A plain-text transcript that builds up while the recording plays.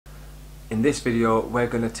In this video we're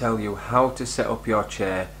going to tell you how to set up your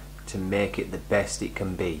chair to make it the best it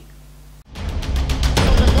can be.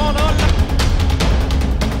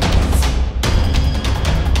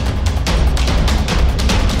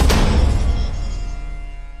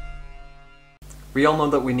 We all know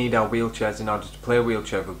that we need our wheelchairs in order to play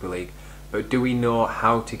wheelchair rugby league, but do we know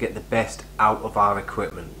how to get the best out of our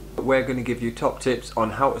equipment? We're going to give you top tips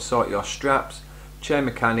on how to sort your straps, chair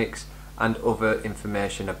mechanics and other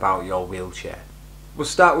information about your wheelchair. We'll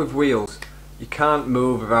start with wheels. You can't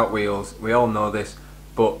move without wheels, we all know this,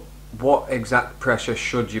 but what exact pressure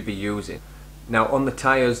should you be using? Now on the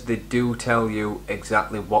tyres they do tell you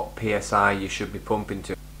exactly what PSI you should be pumping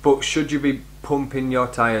to, but should you be pumping your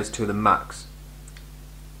tyres to the max?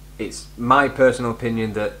 It's my personal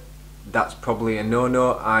opinion that that's probably a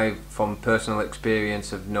no-no. I, from personal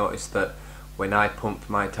experience, have noticed that when I pump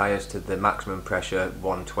my tyres to the maximum pressure,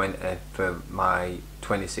 120 for my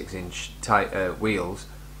 26-inch wheels,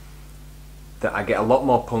 that I get a lot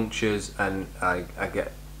more punctures and I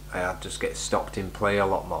just get stopped in play a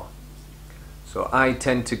lot more. So I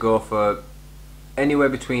tend to go for anywhere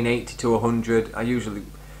between 80 to 100. I usually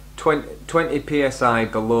 20 psi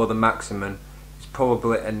below the maximum is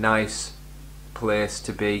probably a nice place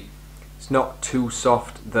to be. It's not too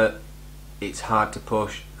soft that it's hard to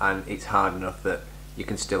push, and it's hard enough that you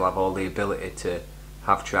can still have all the ability to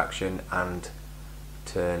have traction and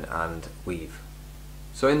turn and weave.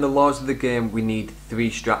 So in the laws of the game we need 3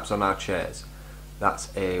 straps on our chairs. That's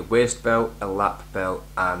a waist belt, a lap belt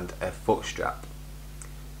and a foot strap.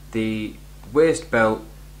 The waist belt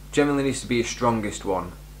generally needs to be your strongest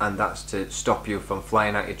one, and that's to stop you from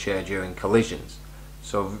flying out your chair during collisions.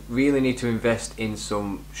 So really need to invest in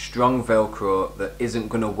some strong velcro that isn't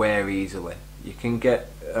going to wear easily. You can get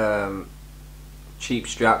cheap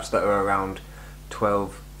straps that are around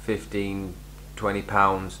 12, 15, 20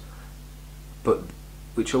 pounds, but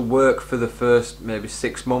which will work for the first maybe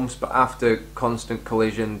 6 months, but after constant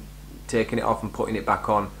collision, taking it off and putting it back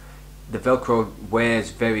on, the velcro wears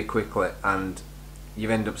very quickly and you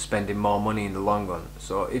end up spending more money in the long run.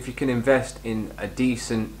 So if you can invest in a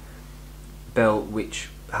decent belt which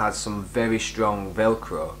has some very strong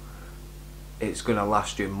velcro, it's going to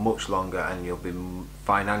last you much longer and you'll be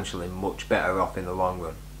financially much better off in the long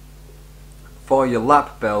run. For your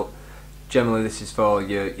lap belt, generally this is for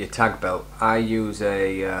your tag belt. I use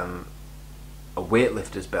a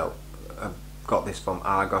weightlifter's belt. I've got this from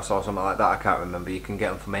Argos or something like that, I can't remember. You can get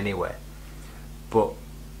them from anywhere. But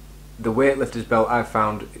the weightlifter's belt I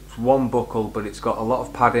found, it's one buckle but it's got a lot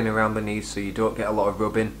of padding around the knees so you don't get a lot of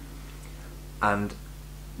rubbing. And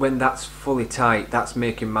when that's fully tight, that's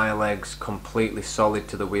making my legs completely solid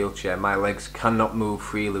to the wheelchair. My legs cannot move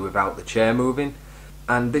freely without the chair moving.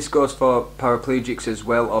 And this goes for paraplegics as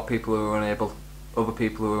well, or people who are unable, other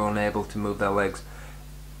people who are unable to move their legs.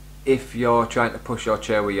 If you're trying to push your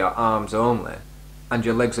chair with your arms only and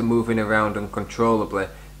your legs are moving around uncontrollably,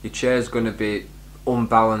 your chair's going to be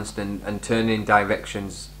unbalanced and turning in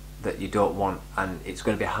directions that you don't want, and it's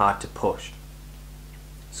going to be hard to push.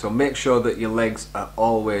 So make sure that your legs are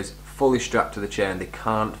always fully strapped to the chair and they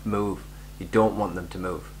can't move. You don't want them to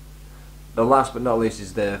move. The last but not least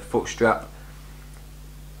is the foot strap.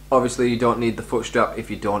 Obviously you don't need the foot strap if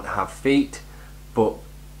you don't have feet, but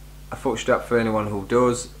a foot strap for anyone who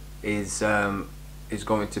does is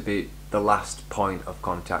going to be the last point of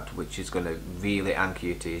contact, which is going to really anchor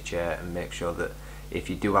you to your chair and make sure that if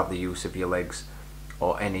you do have the use of your legs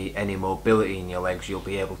or any mobility in your legs, you'll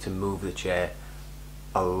be able to move the chair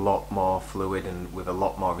a lot more fluid and with a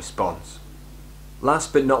lot more response.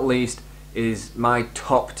 Last but not least is my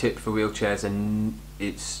top tip for wheelchairs, and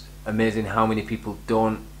it's amazing how many people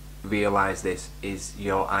don't realise this, is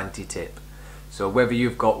your anti-tip. So whether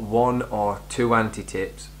you've got 1 or 2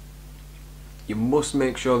 anti-tips, you must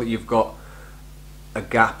make sure that you've got a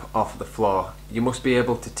gap off the floor. You must be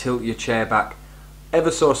able to tilt your chair back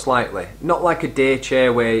ever so slightly, not like a day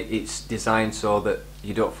chair where it's designed so that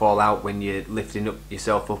you don't fall out when you're lifting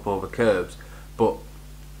yourself up over curbs, but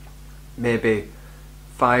maybe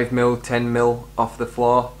 5mm, 10mm off the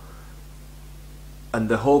floor. And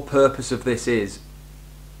the whole purpose of this is,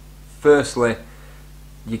 firstly,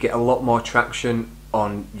 you get a lot more traction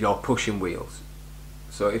on your pushing wheels.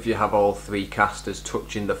 So if you have all 3 casters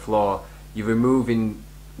touching the floor, you're removing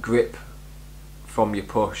grip from your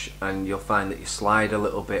push and you'll find that you slide a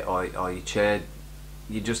little bit, or your chair,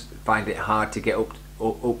 you just find it hard to get up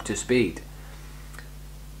to speed.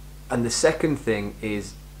 And the second thing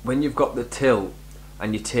is, when you've got the tilt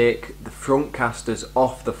and you take the front casters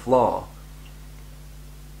off the floor,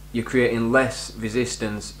 you're creating less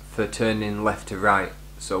resistance for turning left to right.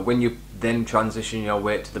 So when you then transition your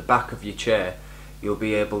weight to the back of your chair, you'll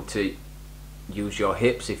be able to use your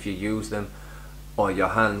hips if you use them, or your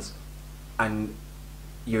hands, and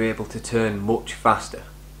you're able to turn much faster.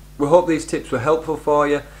 We hope these tips were helpful for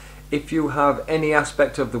you. If you have any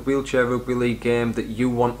aspect of the Wheelchair Rugby League game that you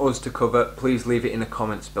want us to cover, please leave it in the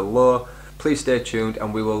comments below. Please stay tuned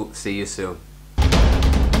and we will see you soon.